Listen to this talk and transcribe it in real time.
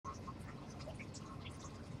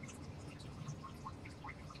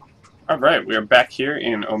Alright, we are back here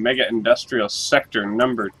in Omega Industrial Sector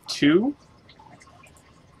number 2.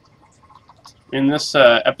 In this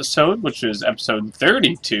episode, which is episode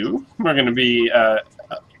 32, we're going to be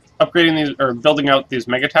upgrading these, or building out these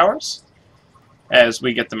mega towers as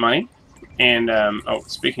we get the money. And, oh,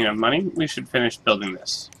 speaking of money, we should finish building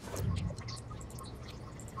this.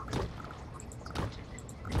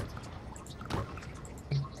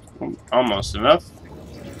 Almost enough.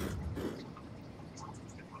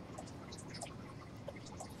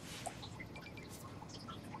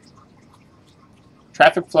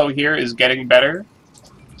 Traffic flow here is getting better.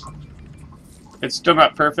 It's still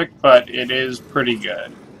not perfect, but it is pretty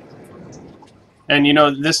good. And you know,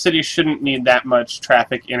 this city shouldn't need that much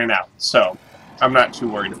traffic in and out, so I'm not too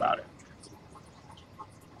worried about it.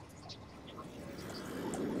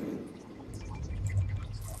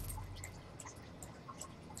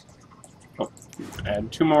 Oh,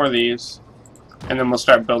 add 2 more of these, and then we'll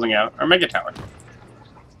start building out our mega tower.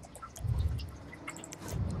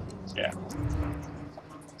 Yeah.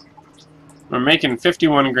 We're making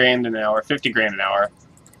 51 grand an hour, 50 grand an hour.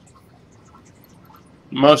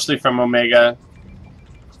 Mostly from Omega.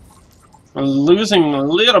 We're losing a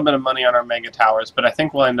little bit of money on our mega towers, but I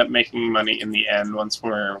think we'll end up making money in the end once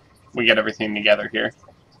we get everything together here.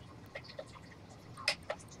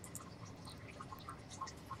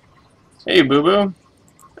 Hey, boo-boo.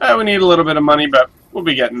 We need a little bit of money, but we'll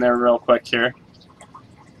be getting there real quick here.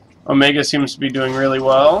 Omega seems to be doing really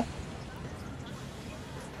well.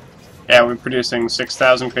 Yeah, we're producing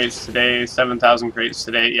 6,000 crates today, 7,000 crates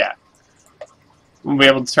today, yeah. We'll be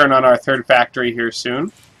able to turn on our 3rd factory here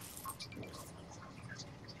soon.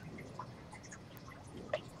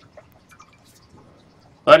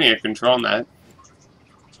 Plenty of control in that.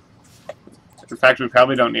 In fact, we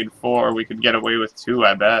probably don't need 4, we could get away with 2,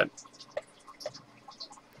 I bet.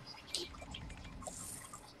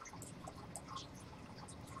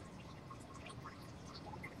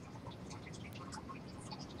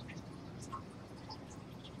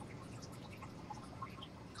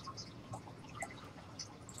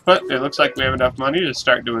 But it looks like we have enough money to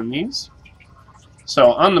start doing these.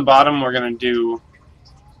 So on the bottom we're going to do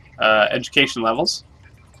education levels.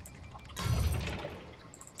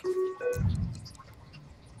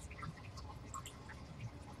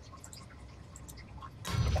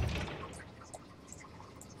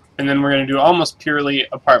 And then we're going to do almost purely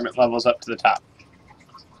apartment levels up to the top.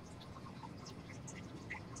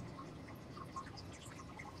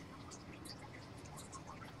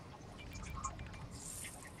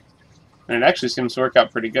 And it actually seems to work out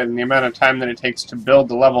pretty good. And the amount of time that it takes to build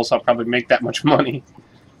the levels, I'll probably make that much money.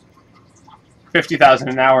 50,000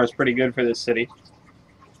 an hour is pretty good for this city.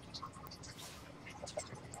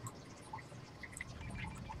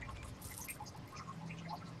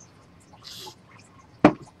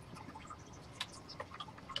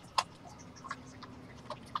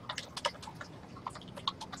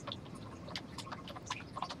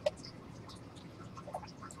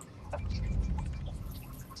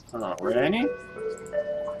 Alrighty.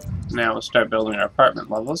 Now we'll start building our apartment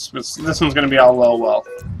levels. This one's going to be all low wealth.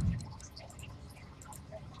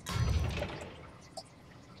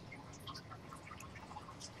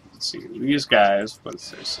 Let's see, these guys,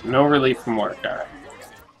 what's this? No relief from work, alright.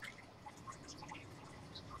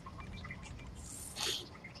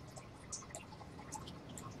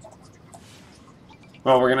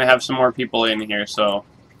 Well, we're going to have some more people in here, so...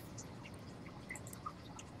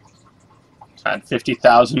 God,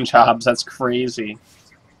 50,000 jobs, that's crazy.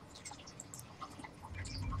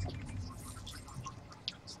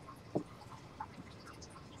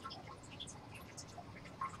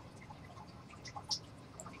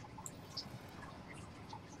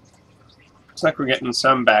 Looks like we're getting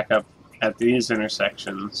some backup at these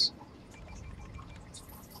intersections.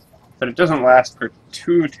 But it doesn't last for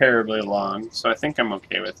too terribly long, so I think I'm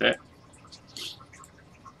okay with it.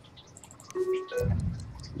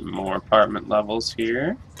 More apartment levels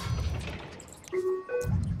here.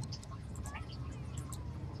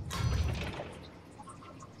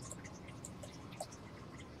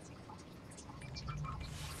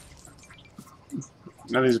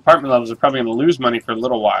 Now these apartment levels are probably going to lose money for a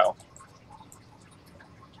little while.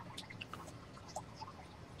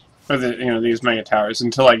 For the, you know, these mega towers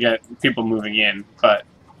until I get people moving in, but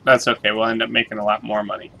that's okay. We'll end up making a lot more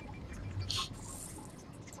money.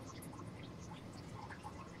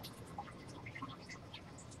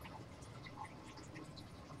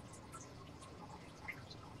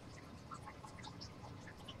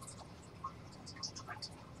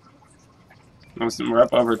 We're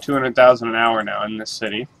up over 200,000 an hour now in this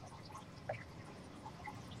city.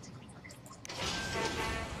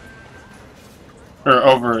 or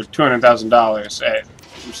over $200,000 at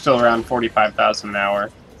still around 45,000 an hour.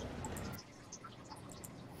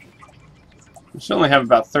 We still only have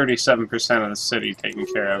about 37% of the city taken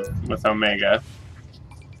care of with Omega.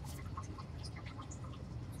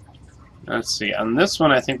 Let's see. On this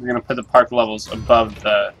one, I think we're going to put the park levels above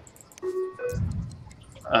the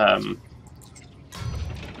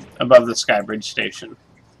Skybridge station.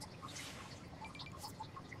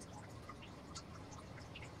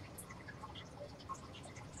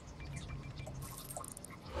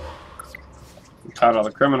 We caught all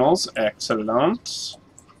the criminals. Excellent.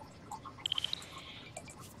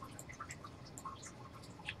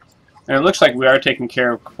 And it looks like we are taking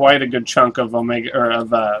care of quite a good chunk of Omega or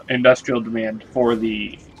of industrial demand for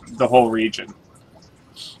the whole region.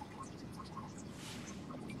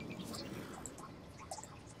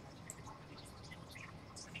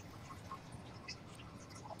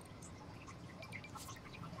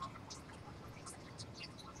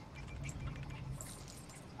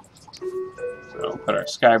 So put our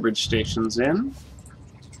Skybridge stations in.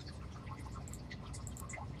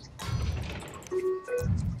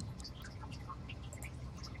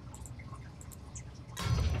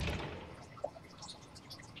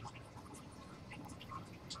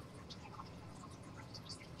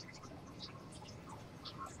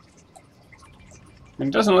 It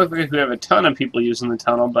doesn't look like we have a ton of people using the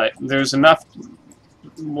tunnel, but there's enough.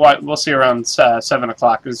 What we'll see around 7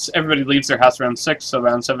 o'clock is everybody leaves their house around 6, so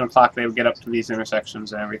around 7 o'clock they will get up to these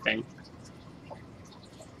intersections and everything.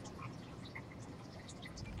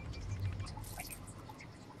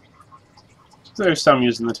 So there's some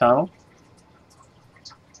using the tunnel.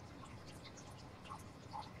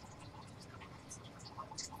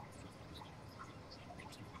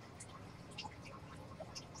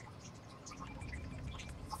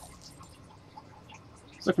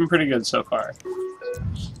 It's looking pretty good so far.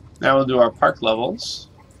 Now we'll do our park levels.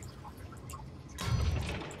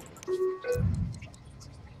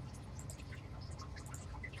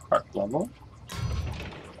 Park level.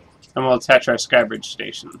 And we'll attach our Skybridge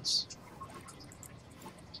stations.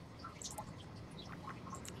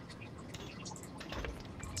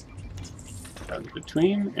 Those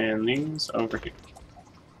between, and these over here.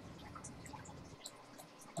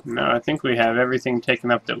 Now I think we have everything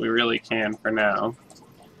taken up that we really can for now.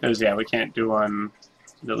 Because, yeah, we can't do one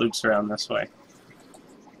that loops around this way.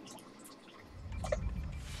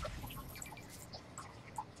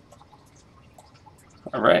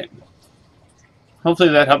 Alright. Hopefully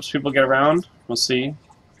that helps people get around. We'll see.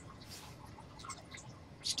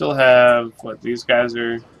 Still have, what, these guys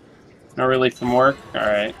are no relief from work?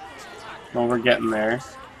 Alright. Well, we're getting there.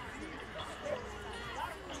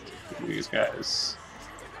 These guys.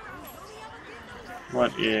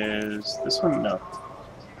 What is this one? No.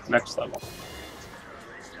 Next level.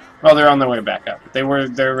 Well, they're on their way back up. They're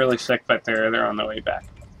really sick, but they're on their way back.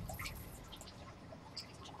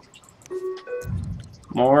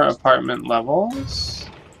 More apartment levels.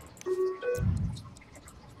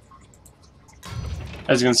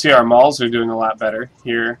 As you can see, our malls are doing a lot better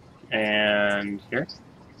here and here.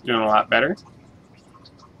 Doing a lot better.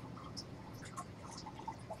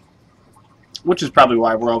 Which is probably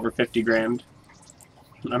why we're over 50 grand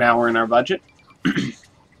an hour in our budget.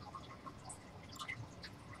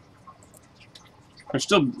 We're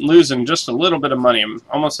still losing just a little bit of money,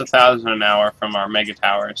 almost 1,000 an hour from our mega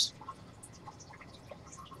towers.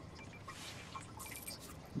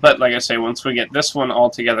 But like I say, once we get this one all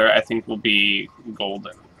together, I think we'll be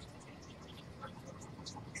golden.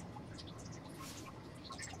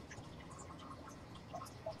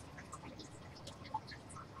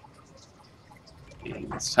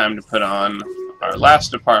 It's time to put on our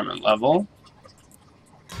last apartment level.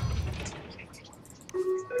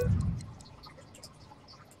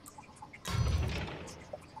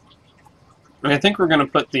 And I think we're going to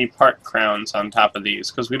put the park crowns on top of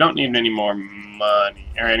these, because we don't need any more money,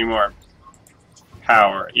 or any more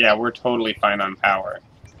power. Yeah, we're totally fine on power.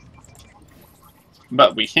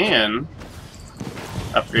 But we can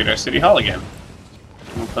upgrade our city hall again.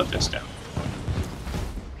 We'll put this down.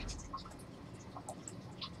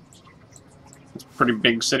 It's a pretty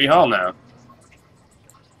big city hall now.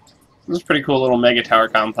 This is a pretty cool little mega tower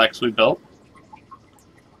complex we built.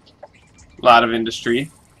 A lot of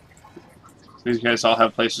industry. These guys all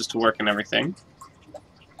have places to work and everything.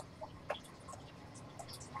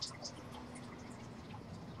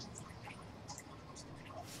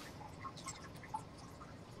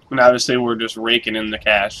 And obviously we're just raking in the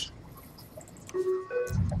cash.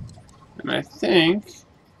 And I think,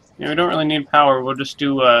 yeah, we don't really need power. We'll just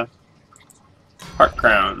do park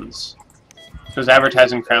crowns. Because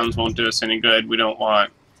advertising crowns won't do us any good. We don't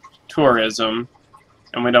want tourism.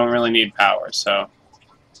 And we don't really need power, so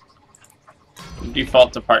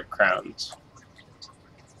default to park crowns.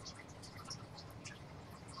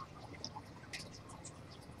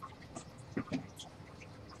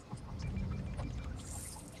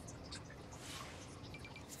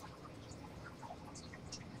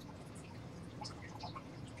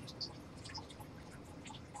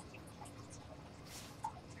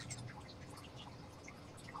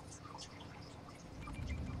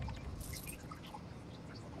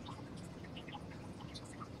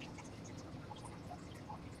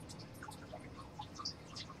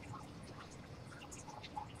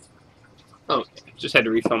 Oh, just had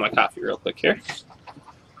to refill my coffee real quick here.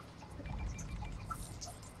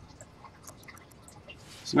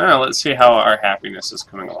 So now let's see how our happiness is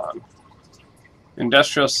coming along.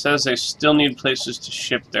 Industrial says they still need places to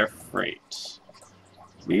ship their freight.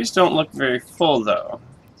 These don't look very full, though.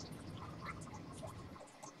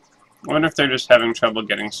 I wonder if they're just having trouble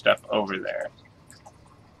getting stuff over there.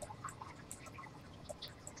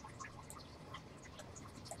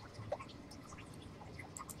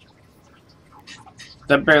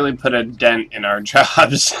 That barely put a dent in our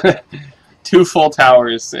jobs. 2 full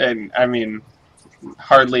towers, and I mean,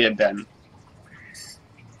 hardly a dent.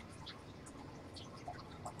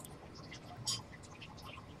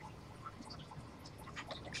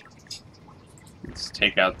 Let's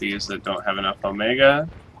take out these that don't have enough Omega.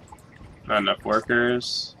 Not enough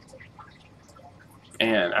workers.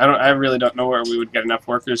 And I really don't know where we would get enough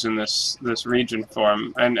workers in this region for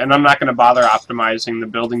them. And I'm not going to bother optimizing the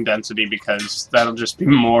building density because that'll just be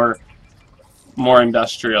more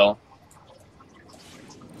industrial.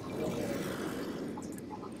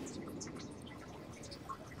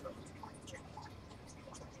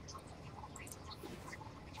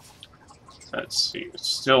 Let's see. It's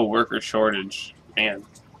still worker shortage. Man.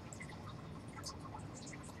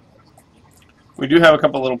 We do have a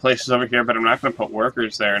couple little places over here, but I'm not going to put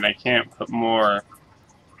workers there, and I can't put more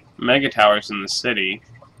mega towers in the city.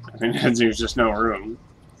 I think there's just no room.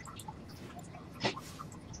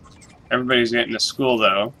 Everybody's getting to school,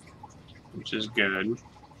 though, which is good.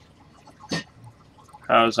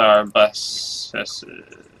 How's our buses?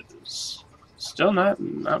 Still not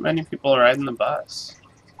many people riding the bus.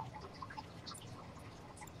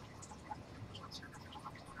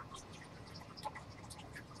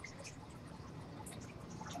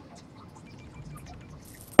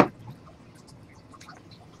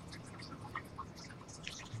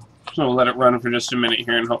 So we'll let it run for just a minute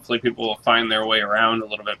here, and hopefully people will find their way around a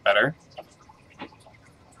little bit better.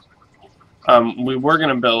 We were going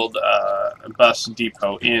to build a bus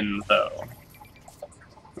depot in, though.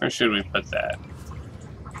 Where should we put that?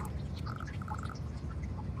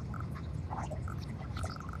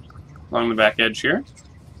 Along the back edge here.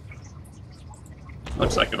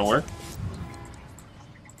 Looks like it'll work.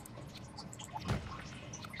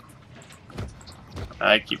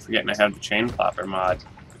 I keep forgetting I have the chain plopper mod.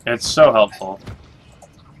 It's so helpful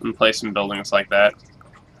in placing buildings like that.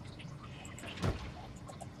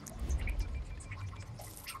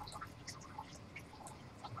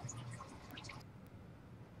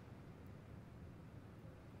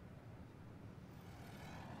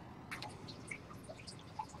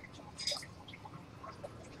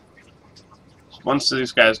 Once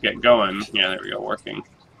these guys get going, yeah, there we go, working.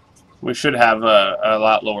 We should have a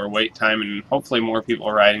lot lower wait time and hopefully more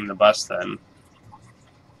people riding the bus then.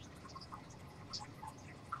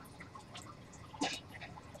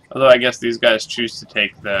 Although I guess these guys choose to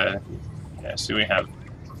take the... Yeah, see, we have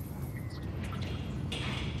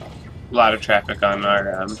a lot of traffic on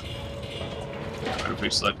our... What if we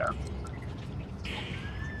slow down?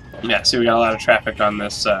 Yeah, see, we got a lot of traffic on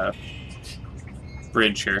this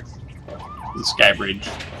bridge here. The sky bridge.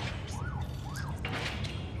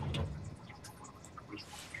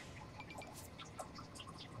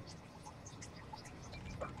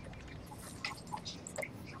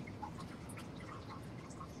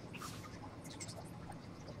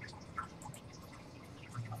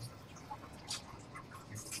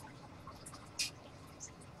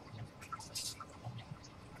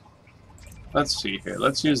 Let's see here.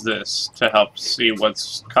 Let's use this to help see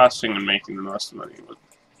what's costing and making the most money.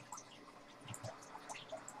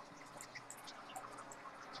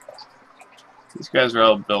 These guys are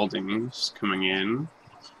all buildings coming in.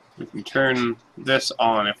 We can turn this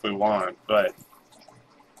on if we want, but...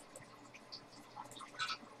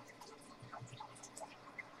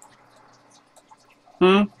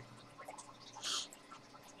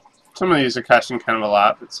 Some of these are costing kind of a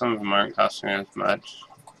lot, but some of them aren't costing as much.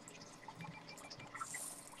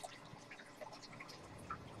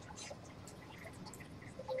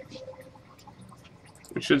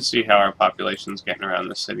 We We should see how our population's getting around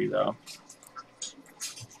the city, though.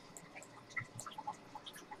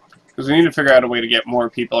 Because we need to figure out a way to get more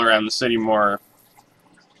people around the city more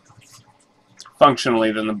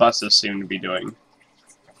functionally than the buses seem to be doing.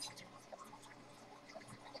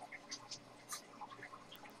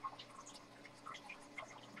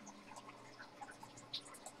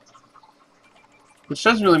 Which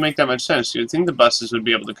doesn't really make that much sense. You'd think the buses would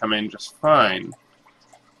be able to come in just fine.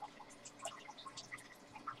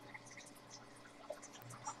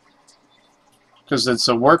 Because it's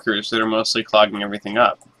the workers that are mostly clogging everything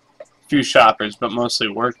up. Few shoppers, but mostly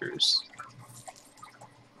workers.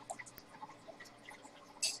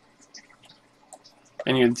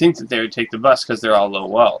 And you'd think that they would take the bus because they're all low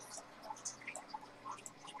wealth.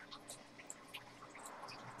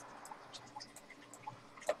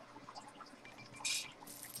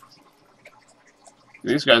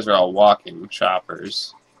 These guys are all walking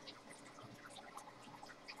shoppers.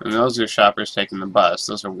 And those are shoppers taking the bus.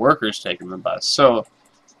 Those are workers taking the bus. So,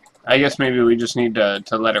 I guess maybe we just need to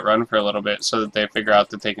let it run for a little bit so that they figure out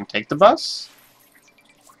that they can take the bus?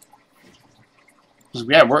 Because,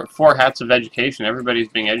 yeah, we're at 4 hats of education. Everybody's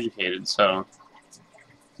being educated, so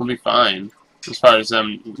we'll be fine. As far as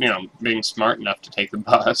them, you know, being smart enough to take the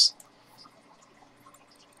bus.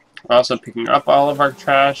 We're also picking up all of our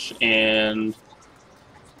trash, and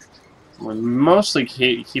we're mostly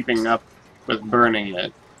keeping up with burning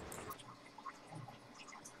it.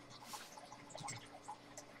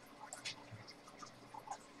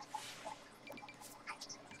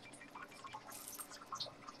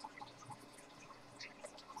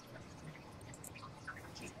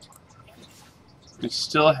 We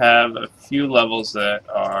still have a few levels that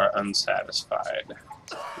are unsatisfied.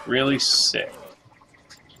 Really sick.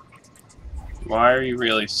 Why are you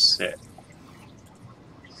really sick?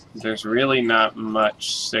 There's really not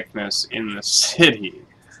much sickness in the city.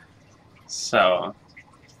 So,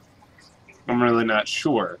 I'm really not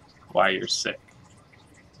sure why you're sick.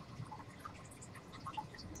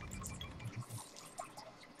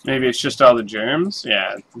 Maybe it's just all the germs?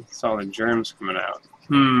 Yeah, it's all the germs coming out.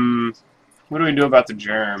 What do we do about the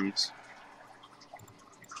germs?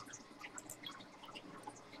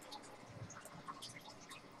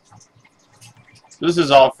 This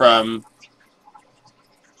is all from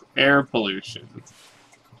air pollution.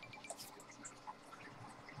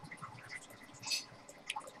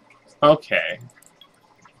 Okay.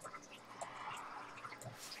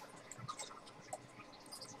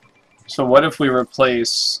 So what if we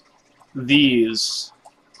replace these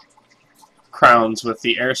crowns with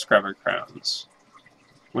the air scrubber crowns?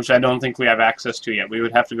 Which I don't think we have access to yet. We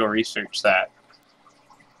would have to go research that.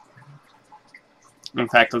 In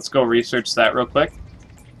fact, let's go research that real quick.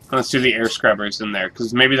 Let's do the air scrubbers in there,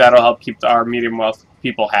 because maybe that'll help keep our medium wealth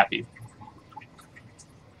people happy.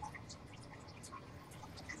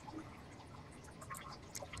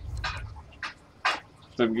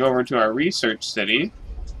 So we go over to our research city.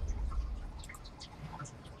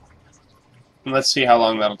 And let's see how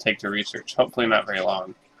long that'll take to research. Hopefully not very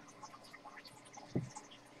long.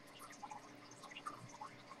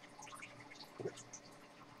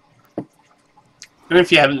 And if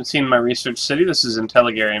you haven't seen my research city, this is in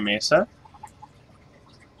Teligary Mesa.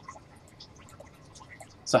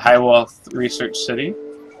 It's a high wealth research city.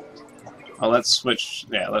 Oh, let's switch.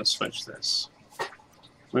 Yeah, let's switch this.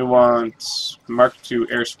 We want Mark II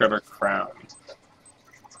Air Scrubber Crown.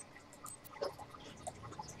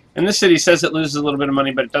 And this city says it loses a little bit of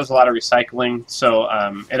money, but it does a lot of recycling, so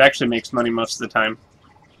it actually makes money most of the time.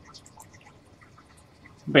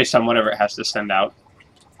 Based on whatever it has to send out.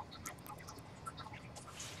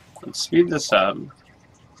 Let's speed this up.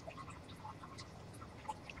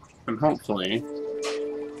 And hopefully,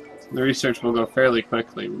 the research will go fairly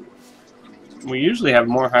quickly. We usually have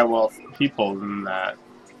more high wealth people than that.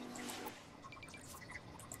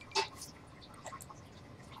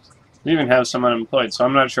 We even have some unemployed, so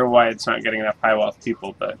I'm not sure why it's not getting enough high wealth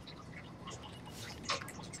people, but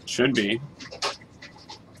it should be.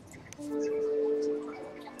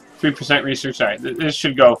 3% research. Alright, this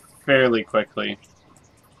should go fairly quickly.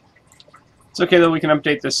 It's okay though, we can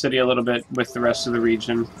update this city a little bit with the rest of the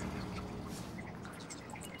region.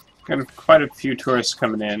 Got quite a few tourists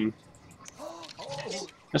coming in.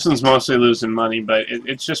 This one's mostly losing money, but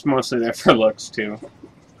it's just mostly there for looks too.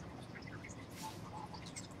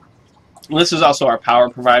 This is also our power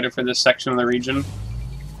provider for this section of the region.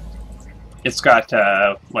 It's got,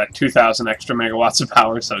 what, 2,000 extra megawatts of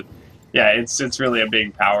power, so yeah, it's really a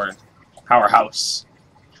big powerhouse.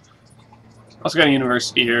 Also got a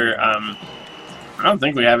university here. I don't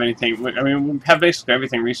think we have anything. I mean, we have basically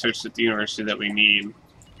everything researched at the university that we need.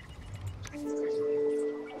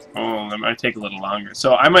 Oh, that might take a little longer.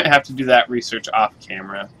 So I might have to do that research off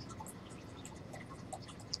camera.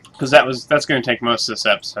 Because that's going to take most of this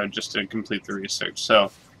episode just to complete the research.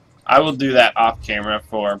 So I will do that off camera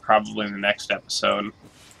for probably the next episode.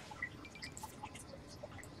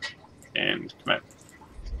 And come on,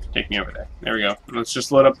 take me over there. There we go. Let's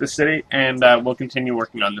just load up the city, and we'll continue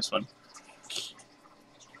working on this one.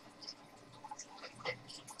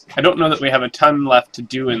 I don't know that we have a ton left to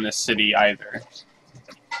do in this city either.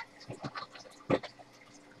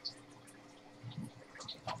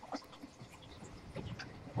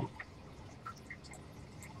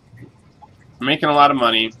 We're making a lot of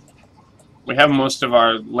money. We have most of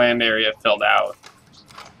our land area filled out.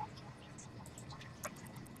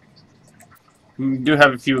 We do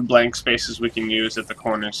have a few blank spaces we can use at the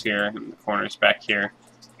corners here, and the corners back here.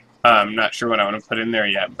 I'm not sure what I want to put in there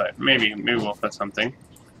yet, but maybe we'll put something.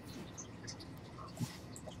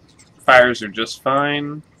 Fires are just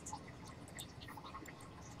fine.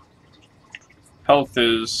 Health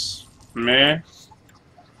is meh.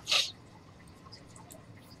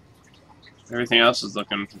 Everything else is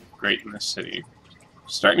looking great in this city.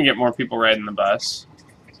 Starting to get more people riding the bus.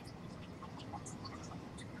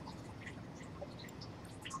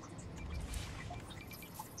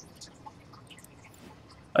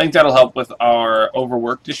 I think that'll help with our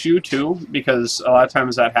overworked issue too, because a lot of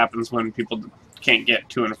times that happens when people can't get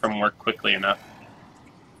to and from work quickly enough.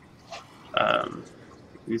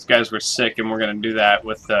 These guys were sick, and we're going to do that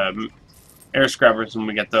with air scrubbers when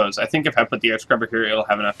we get those. I think if I put the air scrubber here, it'll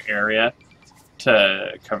have enough area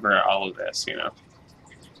to cover all of this, you know.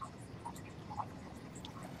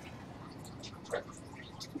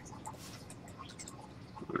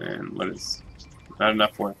 And what is... not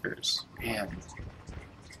enough workers. Man.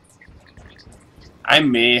 I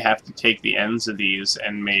may have to take the ends of these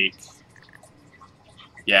and make...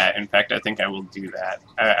 Yeah, in fact, I think I will do that.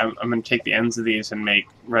 I'm going to take the ends of these and make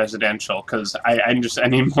residential, because I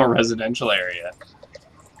need more residential area.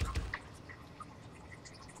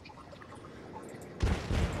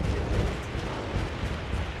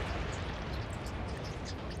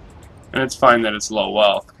 And it's fine that it's low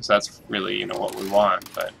wealth, because that's really, you know, what we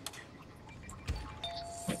want, but...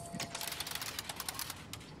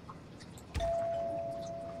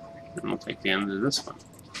 And we'll take the end of this one.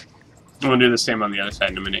 And we'll do the same on the other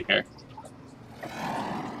side in a minute here.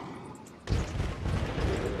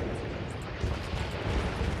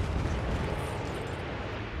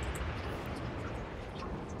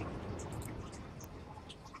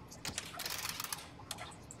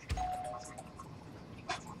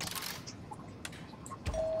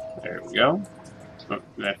 There we go. Oh,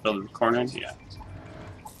 did I fill the corner? Yeah.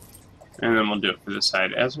 And then we'll do it for this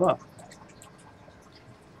side as well.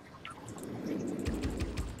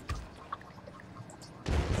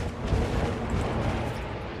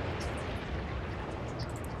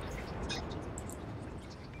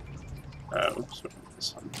 Oops,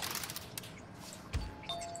 this one.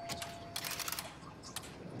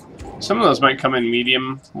 Some of those might come in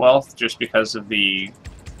medium wealth just because of the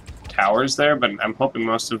towers there, but I'm hoping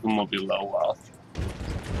most of them will be low wealth.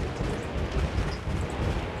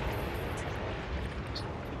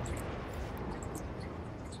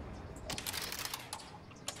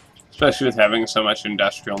 Especially with having so much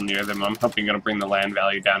industrial near them, I'm hoping it'll bring the land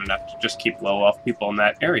value down enough to just keep low wealth people in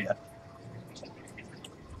that area.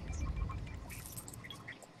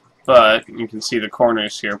 But you can see the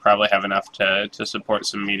corners here probably have enough to support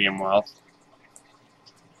some medium wealth.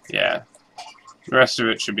 Yeah. The rest of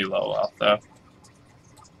it should be low wealth, though.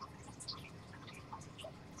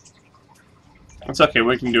 It's okay,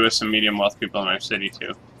 we can do with some medium wealth people in our city,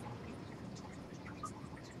 too.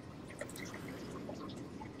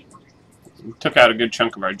 We took out a good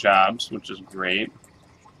chunk of our jobs, which is great.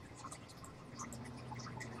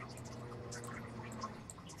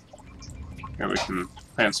 Here we can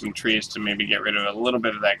plant some trees to maybe get rid of a little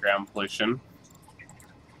bit of that ground pollution.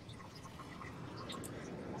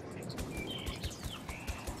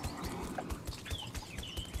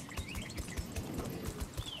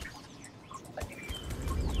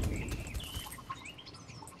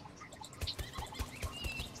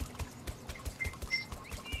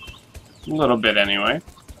 A little bit anyway.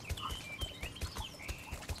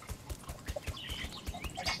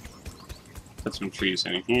 Put some trees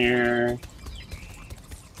in here.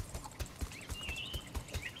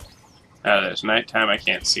 There's nighttime, I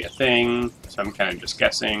can't see a thing, so I'm kind of just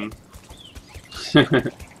guessing. I'm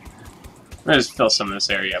gonna just fill some of this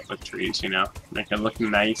area up with trees, you know, make it look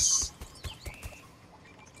nice.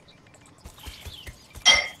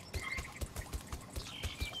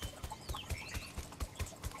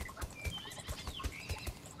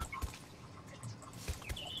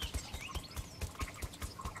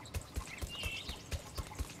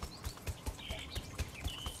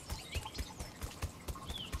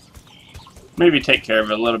 maybe take care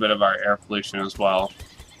of a little bit of our air pollution as well.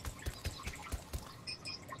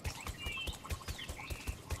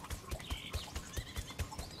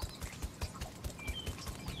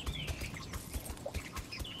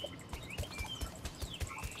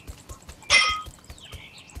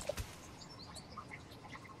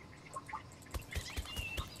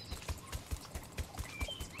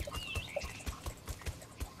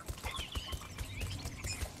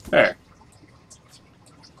 There.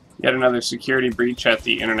 Yet another security breach at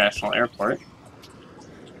the international airport.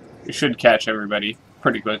 We should catch everybody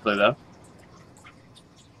pretty quickly, though.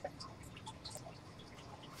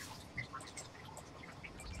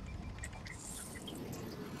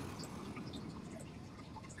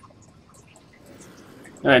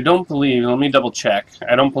 And I don't believe, let me double check,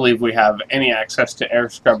 I don't believe we have any access to air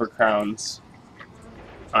scrubber crowns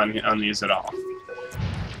on these at all.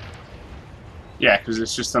 Yeah, because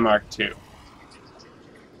it's just the Mark II.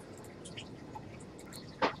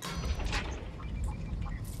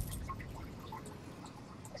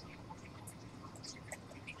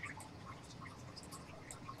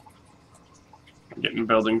 Getting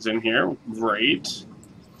buildings in here. Great.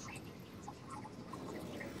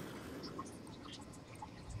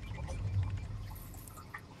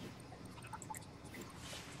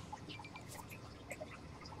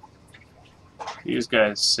 These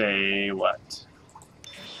guys say what?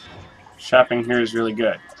 Shopping here is really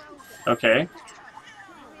good. Okay.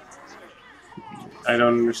 I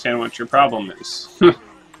don't understand what your problem is.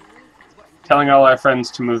 Telling all our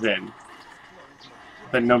friends to move in.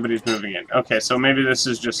 But nobody's moving in. Okay, so maybe this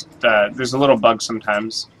is just, there's a little bug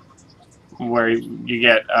sometimes where you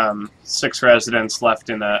get 6 residents left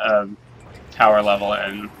in a tower level,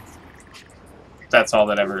 and that's all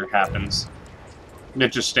that ever happens. It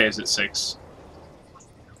just stays at 6.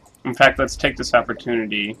 In fact, let's take this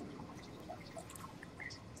opportunity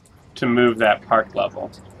to move that park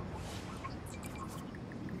level.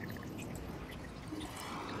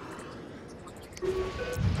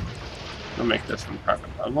 We'll make this an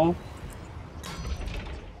apartment level.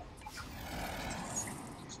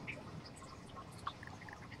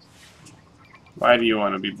 Why do you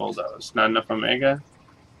want to be bulldozed? Not enough Omega?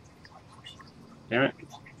 Damn it.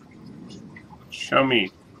 Show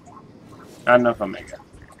me. Not enough Omega.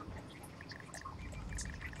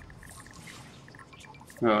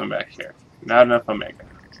 Going back here. Not enough Omega.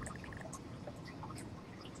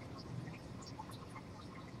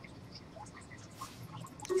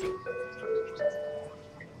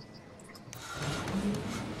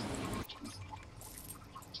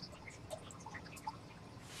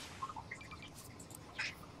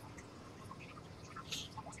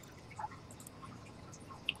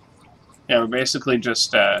 Yeah, we're basically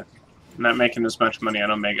just not making as much money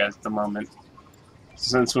on Omega at the moment,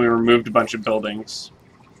 since we removed a bunch of buildings.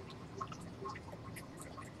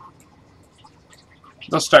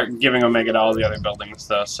 They'll start giving Omega to all the other buildings,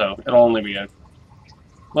 though, so it'll only be a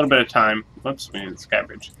little bit of time. Whoops, we need the sky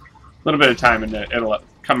bridge. A little bit of time, and it'll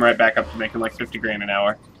come right back up to making like 50 grand an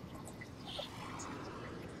hour.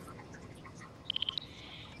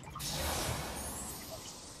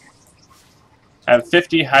 Have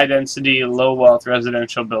 50 high-density, low-wealth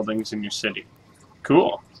residential buildings in your city.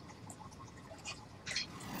 Cool.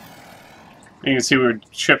 You can see we're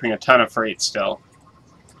shipping a ton of freight still.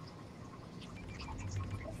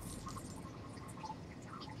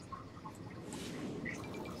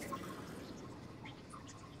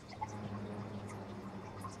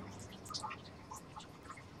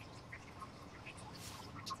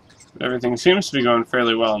 Everything seems to be going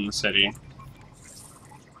fairly well in the city.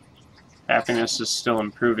 Happiness is still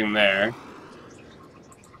improving there.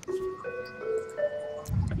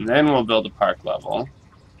 And then we'll build a park level.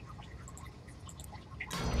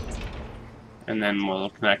 And then we'll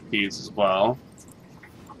connect these as well.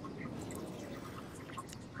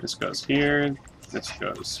 This goes here, this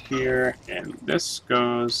goes here, and this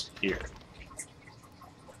goes here.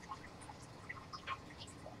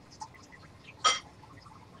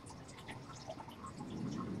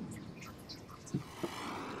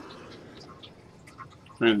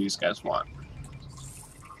 What do these guys want?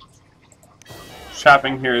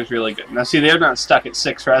 Shopping here is really good. Now see, they're not stuck at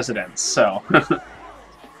 6 residents, so...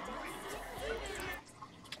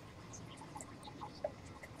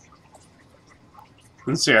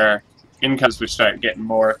 Let's see our incomes. We start getting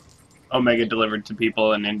more Omega delivered to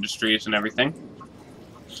people and industries and everything.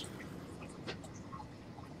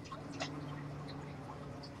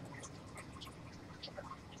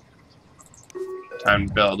 Time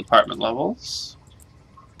to build apartment levels.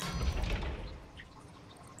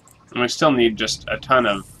 And we still need just a ton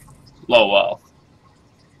of low wealth.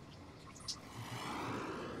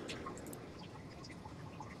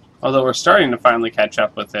 Although we're starting to finally catch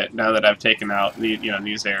up with it now that I've taken out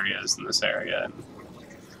these areas and this area. And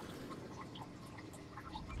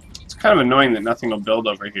it's kind of annoying that nothing will build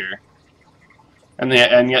over here, and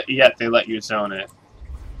yet they let you zone it.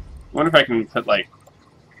 I wonder if I can put like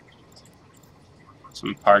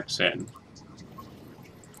some parks in.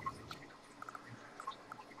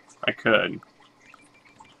 I could.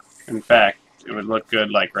 In fact, it would look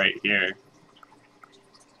good like right here.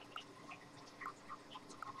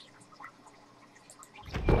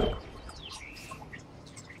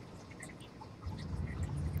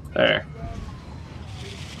 There.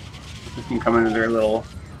 You can come into their little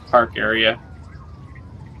park area.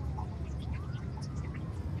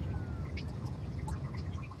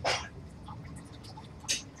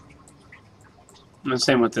 And the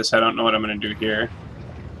same with this. I don't know what I'm going to do here.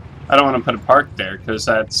 I don't want to put a park there because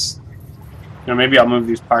that's, maybe I'll move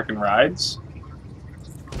these park and rides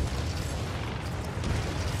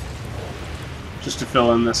just to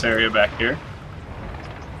fill in this area back here.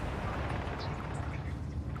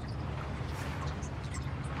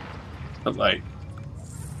 But like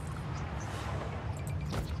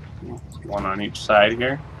one on each side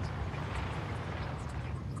here.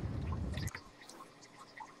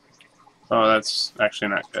 Oh, that's actually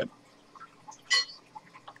not good.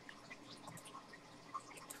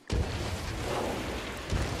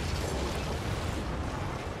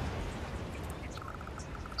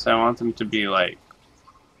 So I want them to be like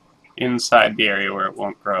inside the area where it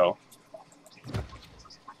won't grow.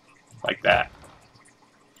 Like that.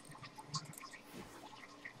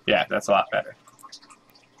 Yeah, that's a lot better.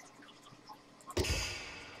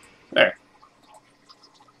 There.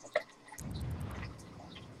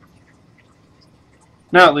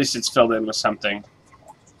 Now at least it's filled in with something.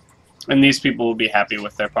 And these people will be happy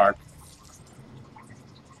with their park.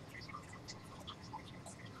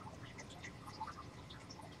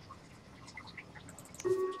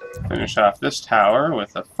 Finish off this tower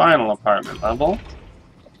with a final apartment level.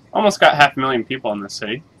 Almost got 500,000 people in this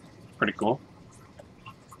city. Pretty cool.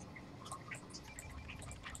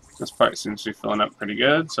 This part seems to be filling up pretty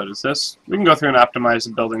good, so does this. We can go through and optimize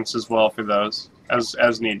the buildings as well for those,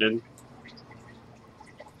 as needed.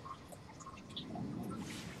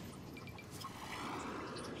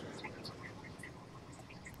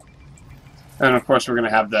 And of course we're going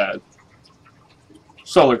to have the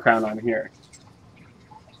solar crown on here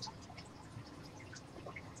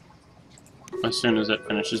as soon as it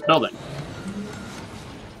finishes building.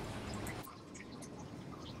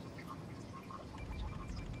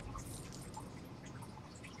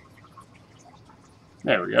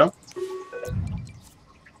 There we go.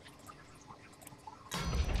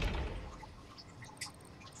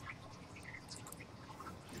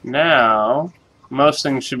 Now, most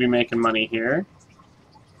things should be making money here.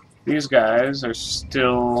 These guys are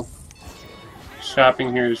still...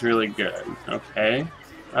 Shopping here is really good. Okay.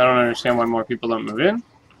 I don't understand why more people don't move in.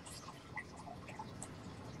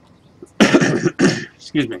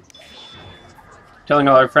 Excuse me. Telling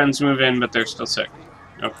all our friends to move in, but they're still sick.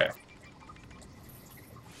 Okay.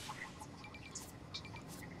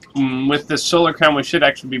 With this solar crown, we should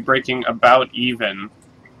actually be breaking about even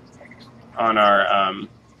on our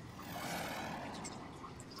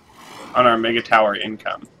mega tower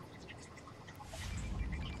income.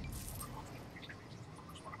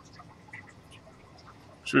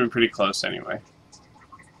 Should be pretty close anyway.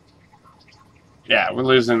 Yeah, we're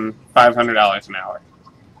losing $500 an hour,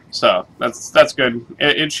 so that's good.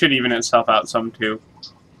 It should even itself out some too.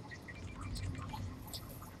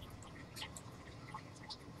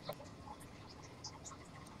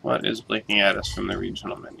 What is blinking at us from the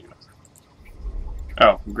regional menu?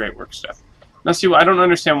 Oh, great work stuff. Now see, I don't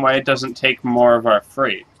understand why it doesn't take more of our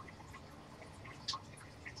freight.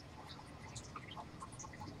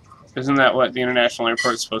 Isn't that what the international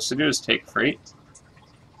airport is supposed to do, is take freight?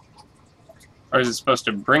 Or is it supposed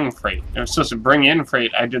to bring freight? It was supposed to bring in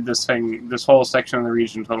freight. I did this whole section of the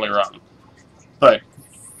region totally wrong. But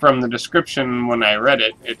from the description when I read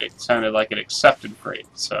it, it sounded like it accepted freight,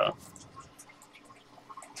 so...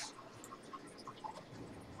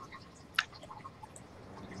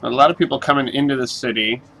 A lot of people coming into the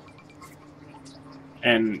city,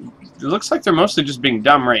 and it looks like they're mostly just being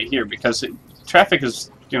dumb right here, because traffic is,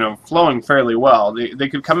 flowing fairly well. They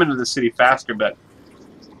could come into the city faster, but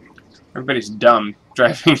everybody's dumb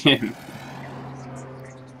driving in.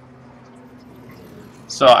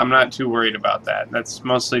 So I'm not too worried about that. That's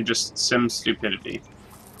mostly just sim stupidity.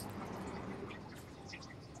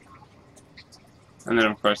 And then,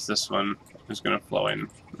 of course, this one is going to flow in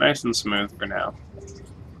nice and smooth for now.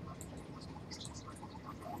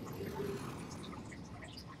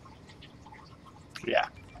 Yeah.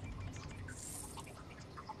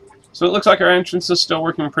 So it looks like our entrance is still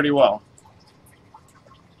working pretty well.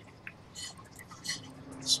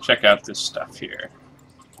 Let's check out this stuff here.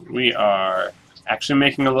 We are actually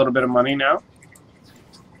making a little bit of money now.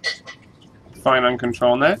 Fine on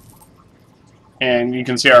control net. And you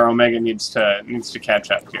can see our Omega needs to catch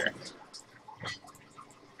up here.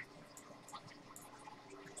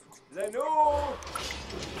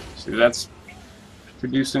 See, that's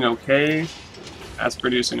producing okay. That's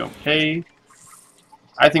producing okay.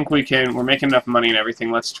 I think we're making enough money and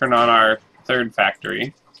everything. Let's turn on our third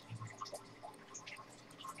factory.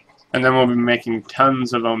 And then we'll be making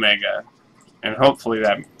tons of Omega. And hopefully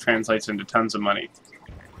that translates into tons of money.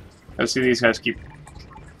 Let's see, these guys keep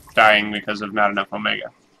dying because of not enough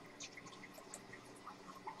Omega.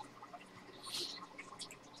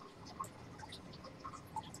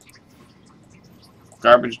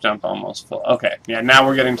 Garbage dump almost full. Okay, yeah, now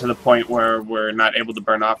we're getting to the point where we're not able to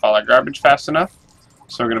burn off all our garbage fast enough.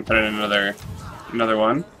 So we're going to put in another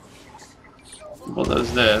one. Well,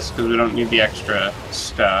 does this, because we don't need the extra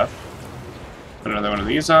stuff. Put another one of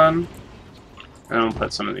these on. And then we'll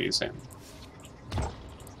put some of these in.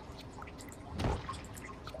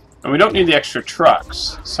 And we don't need the extra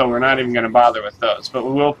trucks, so we're not even going to bother with those. But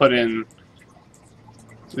we will put in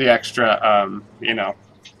the extra, you know,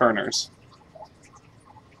 burners.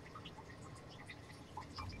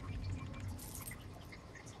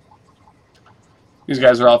 These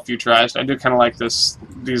guys are all futurized. I do kind of like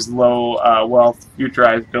these low wealth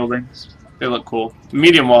futurized buildings. They look cool.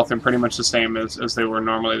 Medium wealth are pretty much the same as they were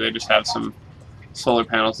normally. They just have some solar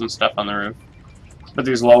panels and stuff on the roof. But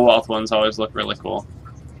these low wealth ones always look really cool.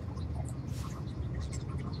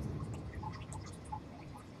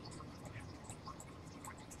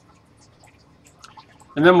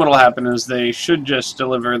 And then what will happen is they should just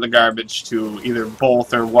deliver the garbage to either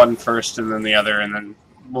both or one first and then the other, and then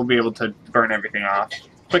we'll be able to burn everything off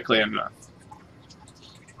quickly enough.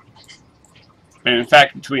 And in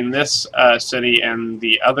fact, between this city and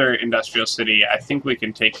the other industrial city, I think we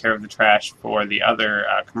can take care of the trash for the other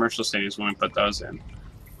commercial cities when we put those in.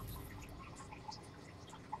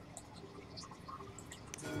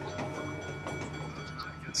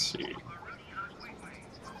 Let's see.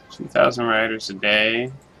 2,000 riders a day.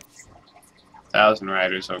 1,000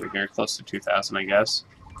 riders over here, close to 2,000, I guess.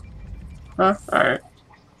 Huh, alright.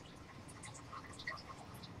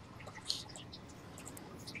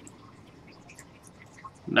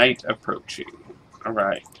 Night approaching.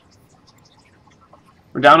 Alright.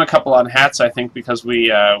 We're down a couple on hats, I think, because we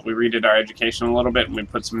redid our education a little bit and we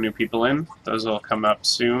put some new people in. Those will come up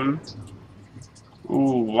soon.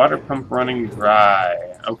 Ooh, water pump running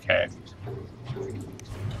dry. Okay.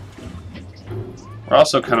 We're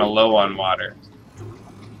also kind of low on water.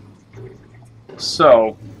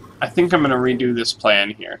 So, I think I'm going to redo this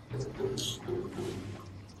plan here.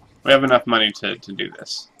 We have enough money to do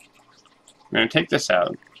this. I'm going to take this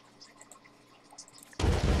out. I'm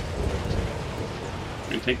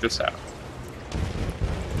going to take this out.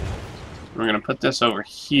 We're going to put this over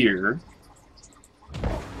here.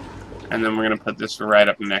 And then we're going to put this right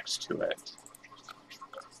up next to it.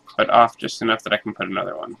 But off just enough that I can put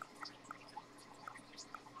another one.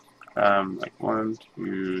 Like 1,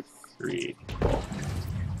 2, 3.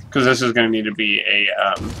 Because this is going to need to be a,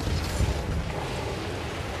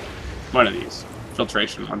 one of these.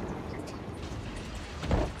 Filtration one.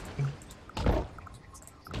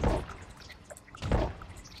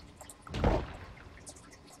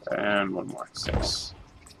 And one more. 6.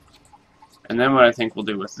 And then what I think we'll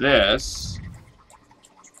do with this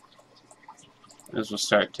is we'll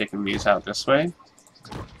start taking these out this way.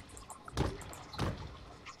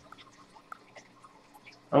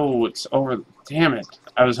 Oh, it's over. Damn it.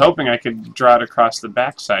 I was hoping I could draw it across the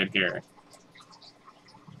backside here.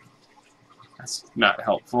 That's not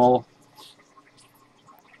helpful.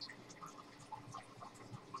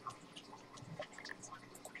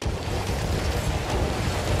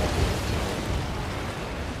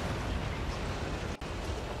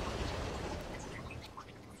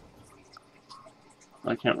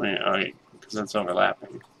 Why can't we? Oh, wait, because that's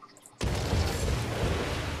overlapping.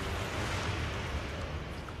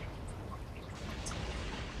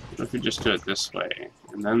 What if we just do it this way,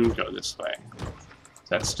 and then go this way? Is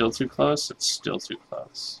that still too close? It's still too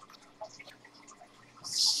close.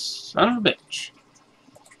 Son of a bitch.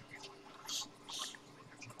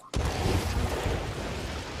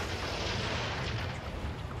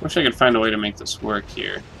 Wish I could find a way to make this work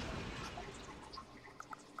here.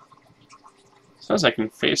 Suppose I can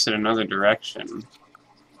face it another direction.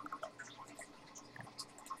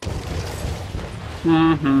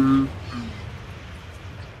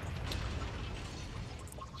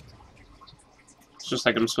 just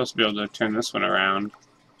like I'm supposed to be able to turn this one around.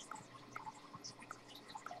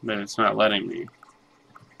 But it's not letting me.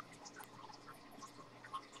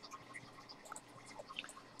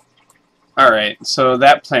 Alright, so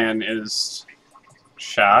that plan is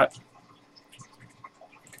shot.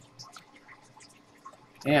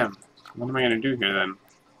 Damn, what am I going to do here then?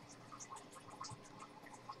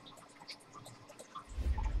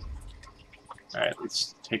 Alright,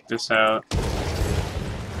 let's take this out.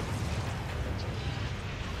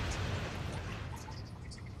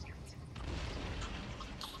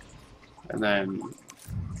 And then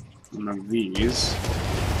one of these.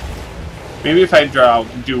 Maybe if I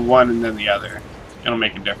do one and then the other, it'll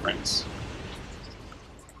make a difference.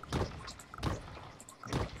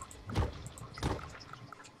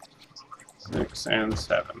 Six and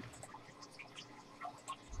 7.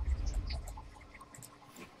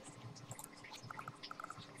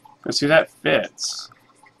 Let's see, that fits.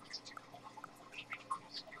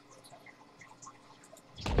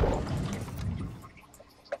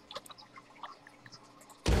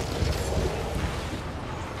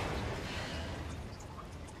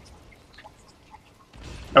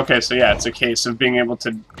 Okay, so yeah, it's a case of being able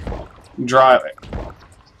to draw it.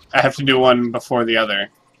 I have to do one before the other.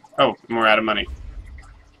 Oh, and we're out of money.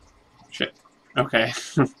 Shit. Okay.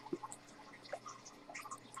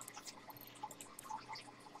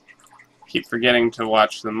 Keep forgetting to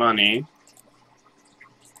watch the money.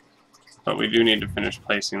 But we do need to finish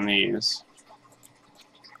placing these.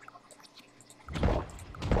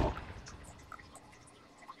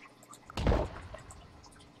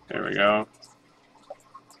 There we go.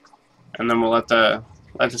 And then we'll let the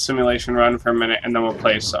simulation run for a minute, and then we'll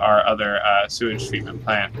place our other sewage treatment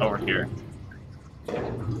plant over here.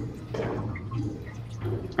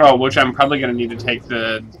 Oh, which I'm probably going to need to take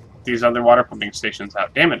these other water pumping stations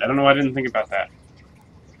out. Damn it, I don't know why I didn't think about that.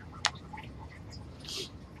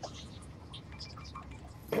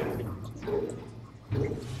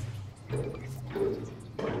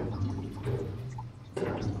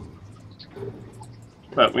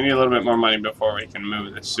 But we need a little bit more money before we can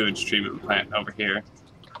move the sewage treatment plant over here.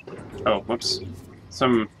 Oh, whoops.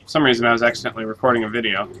 Some reason I was accidentally recording a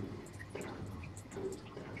video.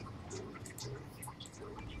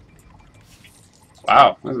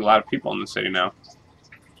 Wow, there's a lot of people in the city now.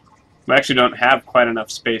 We actually don't have quite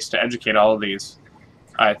enough space to educate all of these.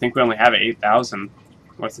 I think we only have 8,000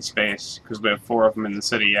 worth of space, because we have 4 of them in the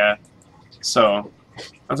city, yeah. So,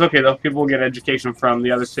 that's okay though. People will get education from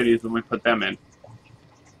the other cities when we put them in.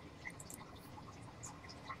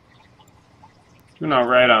 Doing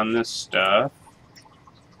alright on this stuff.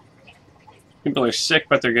 People are sick,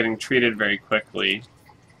 but they're getting treated very quickly.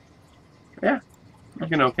 Yeah,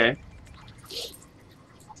 looking okay.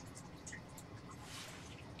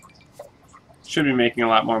 Should be making a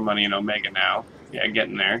lot more money in Omega now. Yeah,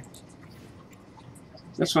 getting there.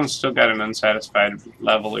 This one's still got an unsatisfied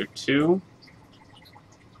level or 2.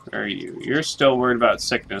 Where are you? You're still worried about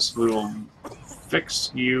sickness. We will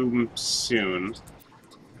fix you soon.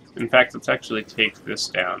 In fact, let's actually take this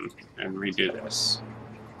down and redo this.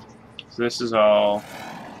 So this is all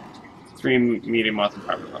 3 medium wealth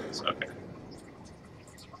apartment levels. Okay.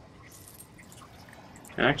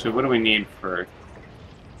 And actually, what do we need for...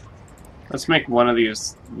 Let's make one of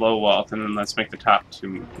these low wealth, and then let's make the top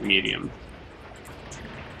 2 medium.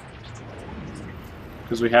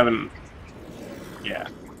 Because we haven't... Yeah.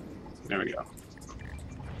 There we go.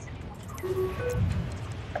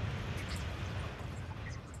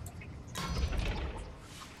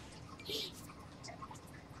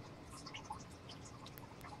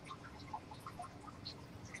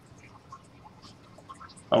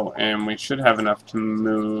 Oh, and we should have enough to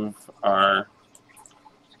move our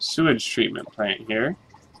sewage treatment plant here.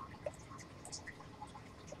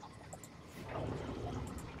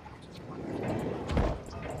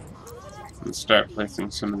 And start placing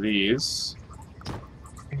some of these. A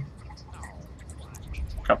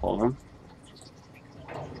couple of them.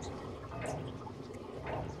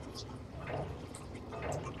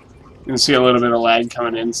 You can see a little bit of lag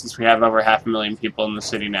coming in since we have over 500,000 people in the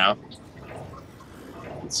city now.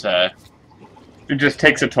 It just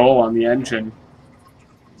takes a toll on the engine.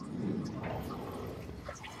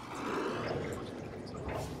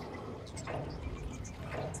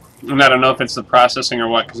 And I don't know if it's the processing or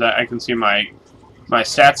what, because I can see my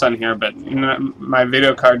stats on here, but my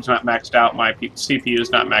video card's not maxed out, my CPU is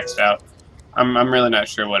not maxed out. I'm really not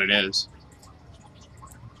sure what it is.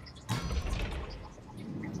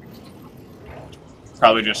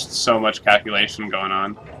 Probably just so much calculation going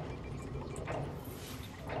on.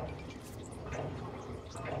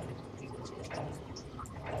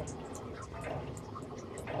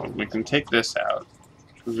 We can take this out.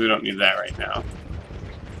 because we don't need that right now.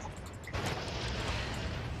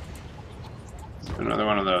 Another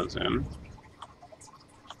one of those in.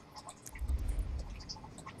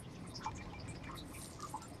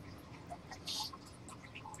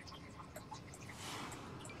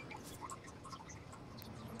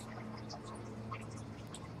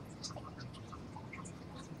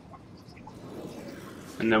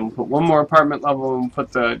 And then we'll put one more apartment level and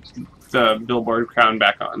put the billboard crown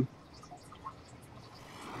back on.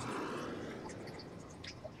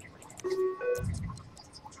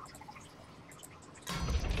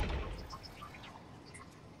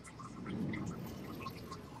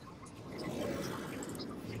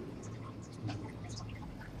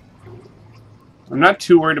 I'm not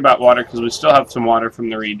too worried about water because we still have some water from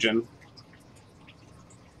the region.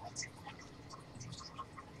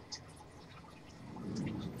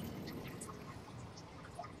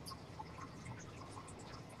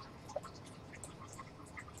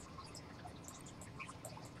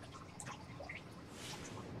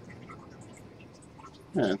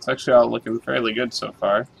 Yeah, it's actually all looking fairly good so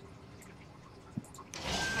far.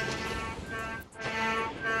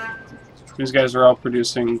 These guys are all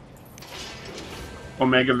producing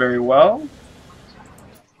Omega very well.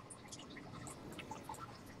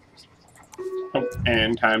 Oh,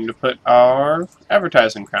 and time to put our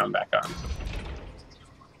advertising crown back on.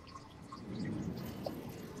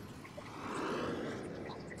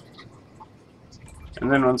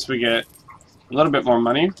 And then once we get a little bit more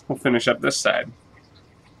money, we'll finish up this side.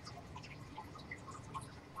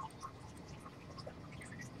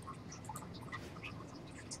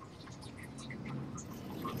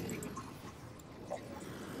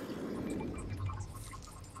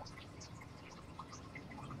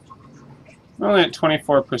 We're only at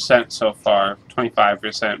 24% so far,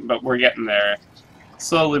 25%, but we're getting there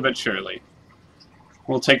slowly but surely.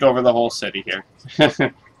 We'll take over the whole city here.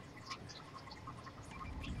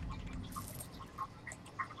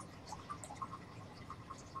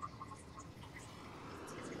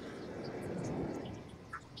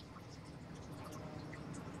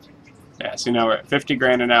 Yeah, so now we're at 50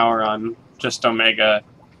 grand an hour on just Omega,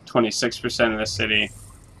 26% of the city.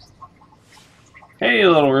 Hey,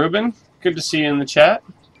 little Ruben. Good to see you in the chat.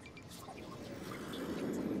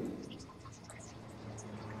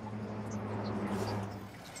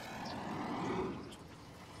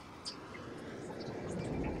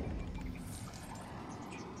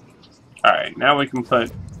 Alright, now we can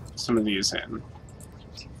put some of these in.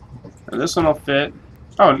 Now this one will fit.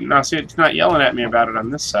 Oh, now see, it's not yelling at me about it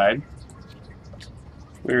on this side.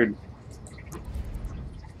 Weird.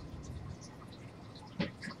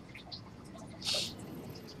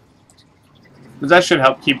 That should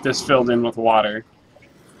help keep this filled in with water.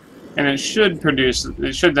 And it should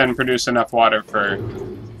then produce enough water for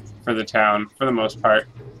the town, for the most part.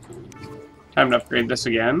 Time to upgrade this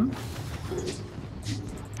again.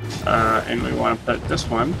 And we want to put this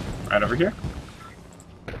one right over here.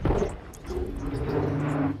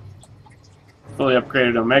 Fully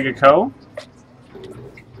upgraded Omega Co.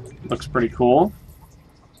 Looks pretty cool.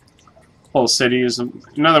 Whole city is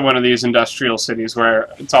another one of these industrial cities where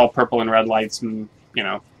it's all purple and red lights and, you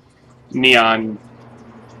know, neon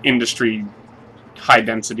industry, high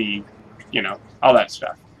density, you know, all that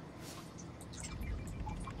stuff.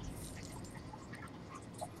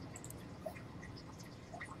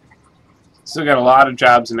 Still got a lot of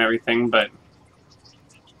jobs and everything, but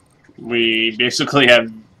we basically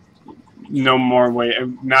have no more way,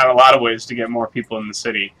 not a lot of ways to get more people in the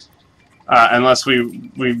city, unless we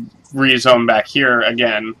rezone back here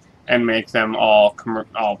again and make them all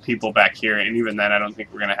people back here, and even then I don't think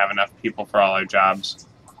we're going to have enough people for all our jobs.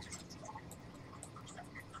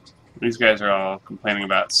 These guys are all complaining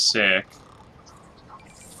about sick.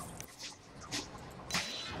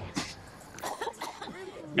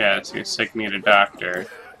 Yeah, it's your sick, need a doctor.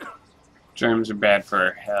 Germs are bad for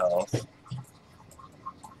our health.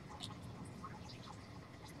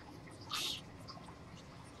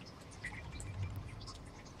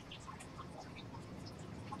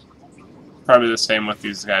 Probably the same with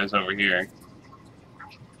these guys over here.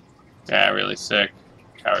 Yeah, really sick.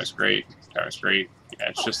 Tower's great. Tower's great. Yeah,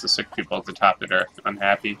 it's just the sick people at the top that are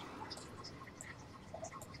unhappy.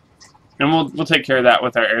 And we'll take care of that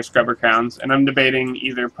with our air scrubber crowns. And I'm debating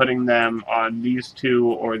either putting them on these two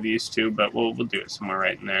or these two, but we'll do it somewhere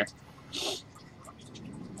right in there.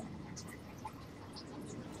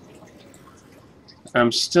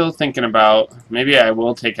 I'm still thinking about, maybe I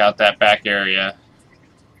will take out that back area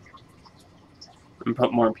and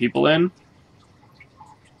put more people in.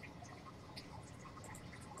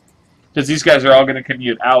 Because these guys are all going to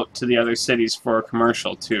commute out to the other cities for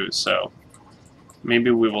commercial too, so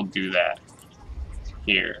Maybe we will do that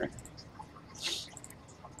here.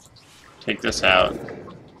 Take this out.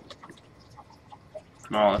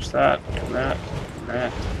 Demolish that, and that, and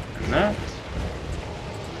that, and that.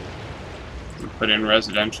 And put in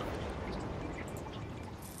residential.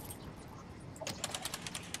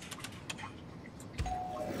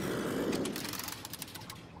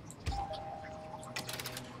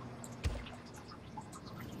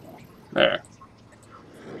 There.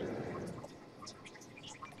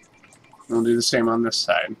 We'll do the same on this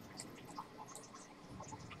side.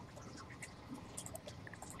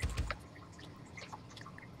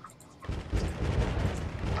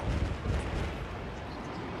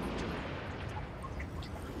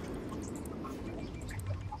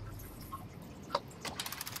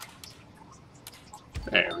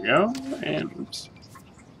 There we go, and oops.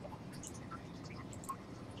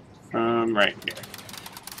 Right here.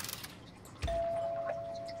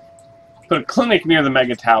 Put a clinic near the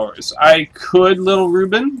mega towers. I could, Little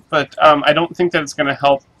Ruben, but I don't think that it's going to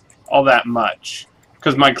help all that much,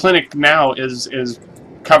 because my clinic now is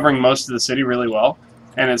covering most of the city really well,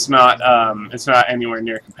 and it's not anywhere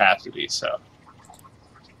near capacity. So,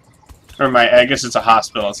 or I guess it's a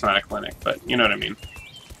hospital. It's not a clinic, but you know what I mean.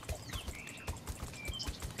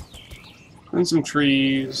 And some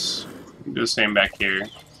trees. Do the same back here.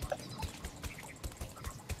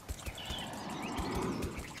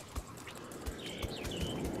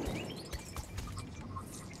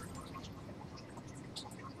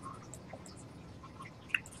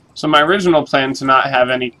 So my original plan to not have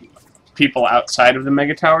any people outside of the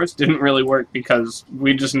mega towers didn't really work because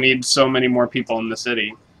we just need so many more people in the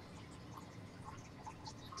city.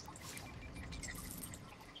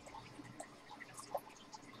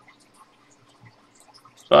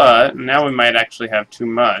 But now we might actually have too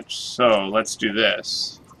much, so let's do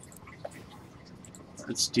this.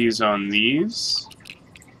 Let's dezone these.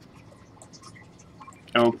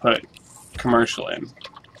 And we'll put commercial in.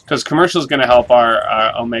 Because commercial is going to help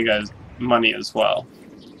our Omega money as well.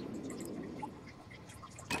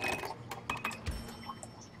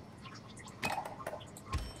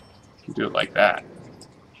 Do it like that.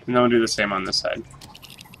 And then we'll do the same on this side.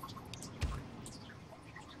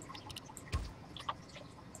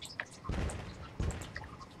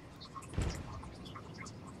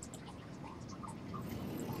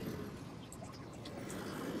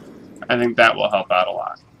 I think that will help out a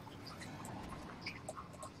lot.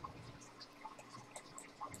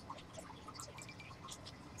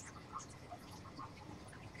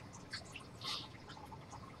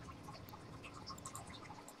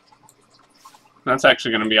 That's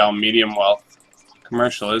actually going to be all medium wealth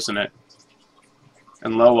commercial, isn't it?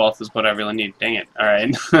 And low wealth is what I really need. Dang it.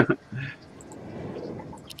 Alright. We're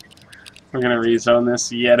going to rezone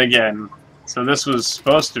this yet again. So this was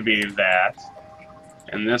supposed to be that.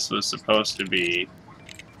 And this was supposed to be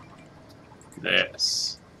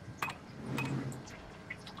this.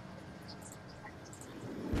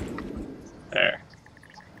 There.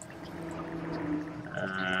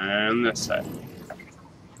 And this side.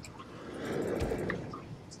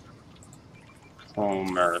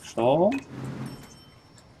 Commercial.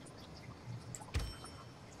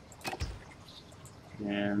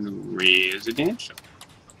 And residential.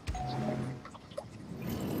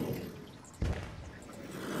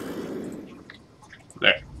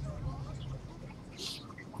 There.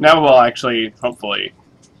 Now we'll actually, hopefully,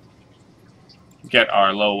 get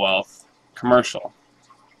our low wealth commercial.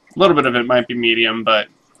 A little bit of it might be medium, but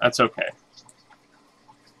that's okay.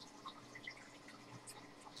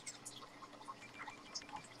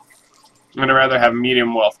 I'm going to rather have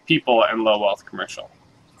medium wealth people and low wealth commercial.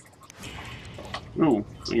 Ooh,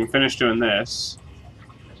 we can finish doing this.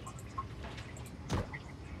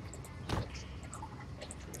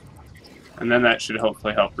 And then that should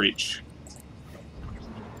hopefully help reach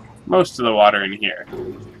most of the water in here.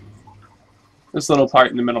 This little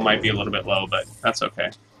part in the middle might be a little bit low, but that's okay.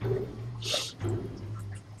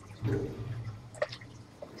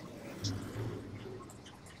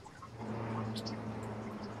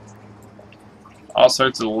 All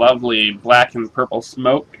sorts of lovely black and purple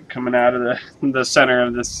smoke coming out of the center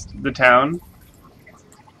of the town.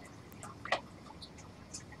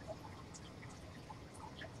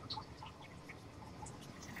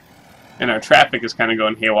 And our traffic is kind of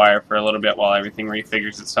going haywire for a little bit while everything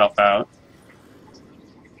refigures itself out.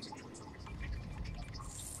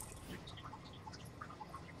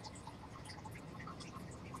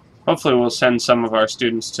 Hopefully we'll send some of our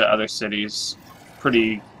students to other cities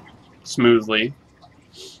pretty smoothly.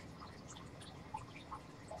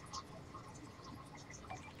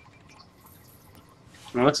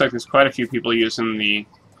 And it looks like there's quite a few people using the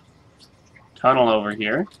tunnel over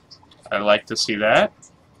here. I like to see that.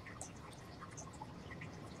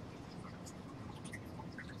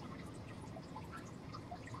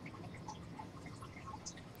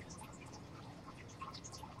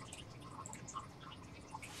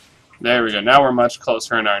 There we go. Now we're much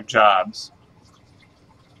closer in our jobs.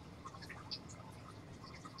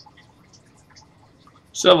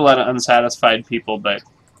 Still have a lot of unsatisfied people, but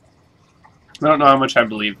I don't know how much I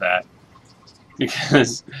believe that.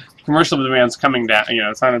 Because commercial demand's coming down, you know,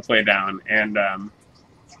 it's on its way down, and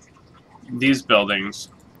these buildings,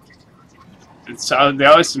 they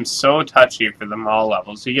always seem so touchy for the mall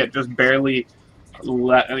levels. You get just barely,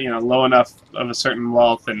 low enough of a certain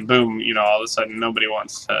wealth, and boom, you know, all of a sudden nobody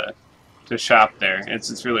wants to shop there.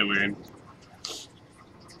 It's really weird.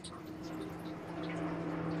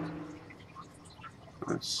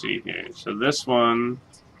 Let's see here. So this one,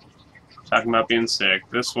 talking about being sick.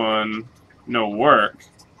 This one, no work.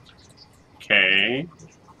 Okay.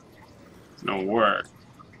 No work.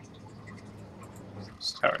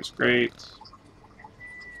 This tower's great.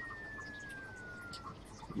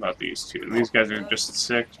 What about these two? And these guys are just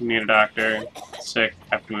sick, need a doctor. Sick,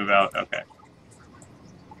 have to move out. Okay.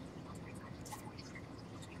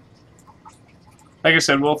 Like I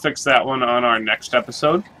said, we'll fix that one on our next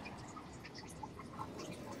episode.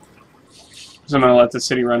 So I'm going to let the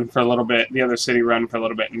city run for a little bit, the other city run for a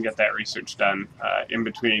little bit, and get that research done in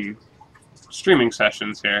between streaming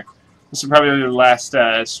sessions here. This is probably the last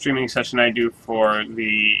streaming session I do for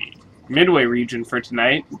the Midway region for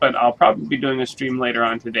tonight, but I'll probably be doing a stream later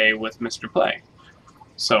on today with Mr. Play.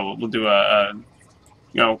 So we'll do a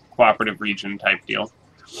cooperative region type deal.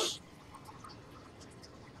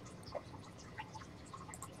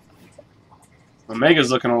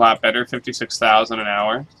 Omega's looking a lot better, 56,000 an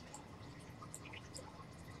hour.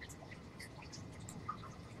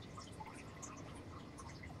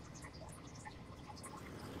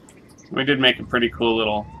 We did make a pretty cool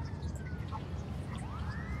little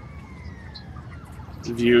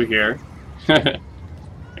view here. Get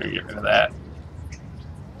rid of that.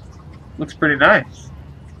 Looks pretty nice.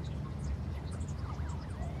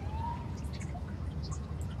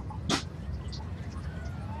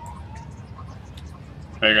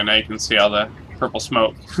 There you go, now you can see all the purple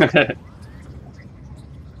smoke.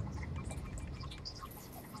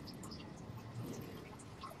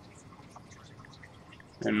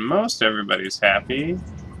 And most everybody's happy.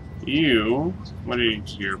 You, what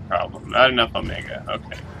is your problem? Not enough Omega.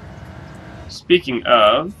 Okay. Speaking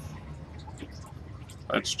of,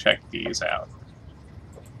 let's check these out.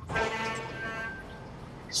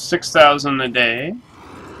 6,000 a day.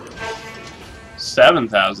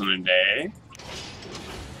 7,000 a day.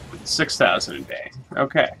 6,000 a day.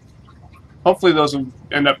 Okay. Hopefully those will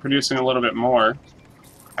end up producing a little bit more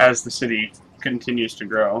as the city continues to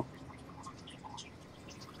grow.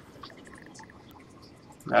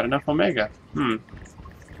 Not enough Omega.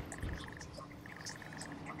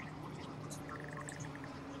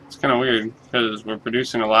 It's kind of weird, because we're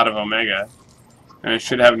producing a lot of Omega, and it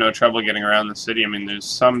should have no trouble getting around the city. I mean, there's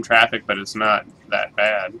some traffic, but it's not that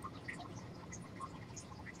bad.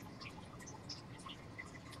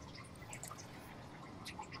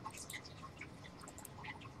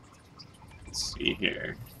 Let's see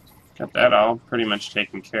here. Got that all pretty much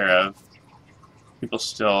taken care of. People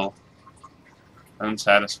still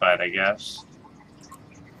unsatisfied, I guess.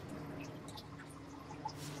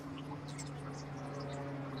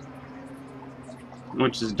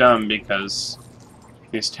 Which is dumb because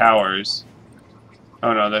these towers...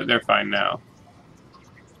 Oh no, they're fine now.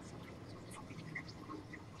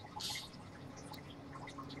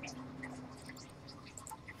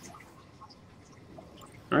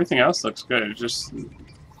 Everything else looks good. It's just... For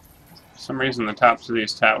some reason the tops of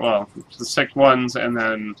these well, the sick ones, and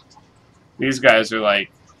then these guys are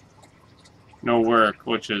like no work,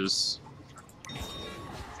 which is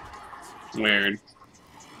weird.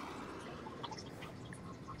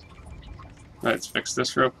 Let's fix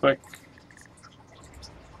this real quick.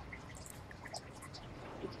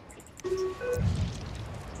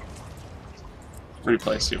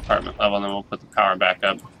 Replace the apartment level, and then we'll put the power back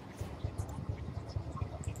up.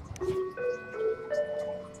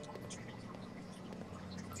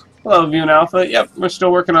 Hello, View and Alpha. Yep, we're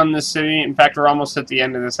still working on this city. In fact, we're almost at the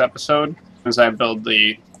end of this episode as I build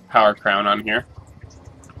the power crown on here.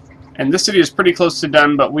 And this city is pretty close to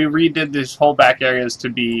done, but we redid these whole back areas to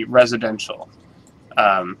be residential.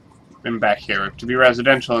 And back here to be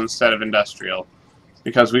residential instead of industrial,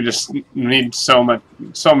 because we just need so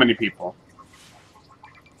many people.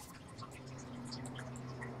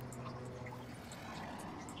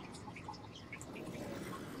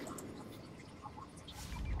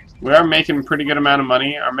 We are making a pretty good amount of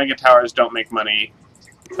money. Our mega towers don't make money,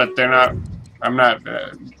 but they're not. I'm not.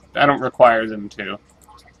 I don't require them to.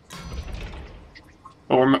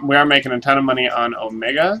 But we are making a ton of money on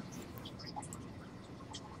Omega,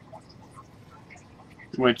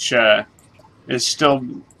 which is still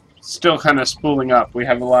kind of spooling up. We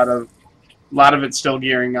have a lot of it still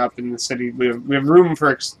gearing up in the city. We have room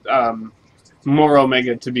for more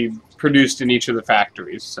Omega to be produced in each of the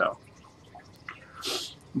factories. So,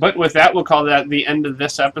 but with that, we'll call that the end of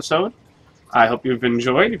this episode. I hope you've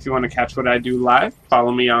enjoyed. If you want to catch what I do live,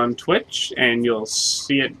 follow me on Twitch, and you'll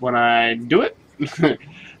see it when I do it.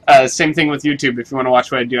 Same thing with YouTube. If you want to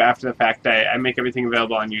watch what I do after the fact, I make everything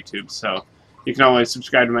available on YouTube. So you can always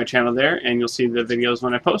subscribe to my channel there, and you'll see the videos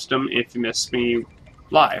when I post them if you miss me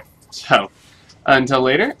live. So until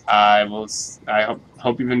later, I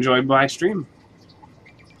hope you've enjoyed my stream.